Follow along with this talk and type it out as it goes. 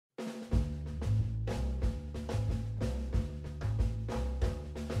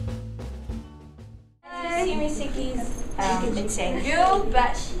see Misaki is it's a girl,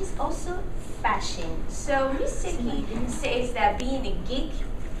 but she's also fashion. So Misaki says that being a geek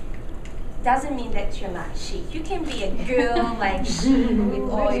doesn't mean that you're not chic. You can be a girl like chic with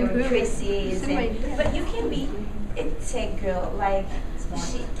all your dresses, but you can be a tech girl like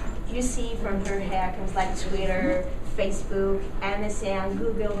she. You see from her hair comes like Twitter, Facebook, Amazon,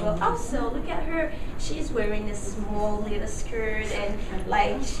 Google, but also look at her. She's wearing a small little skirt and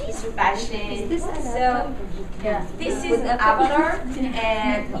like she's fashion. So this is an avatar,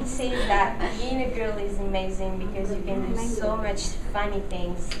 and it says that being a girl is amazing because you can do so much funny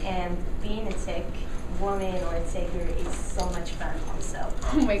things, and being a tech woman or a tech girl is so much fun also.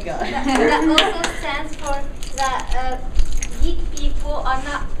 Oh my god. That also stands for that geek people are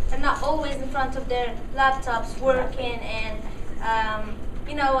not always in front of their laptops working and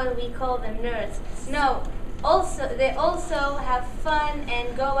you know what we call them, nerds. No, also they also have fun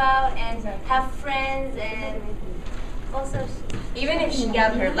and go out and have friends and also. Even if she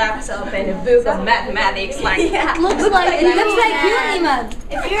got her laptop and a book of mathematics, like Looks like you, Iman.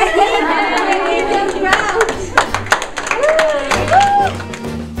 If you're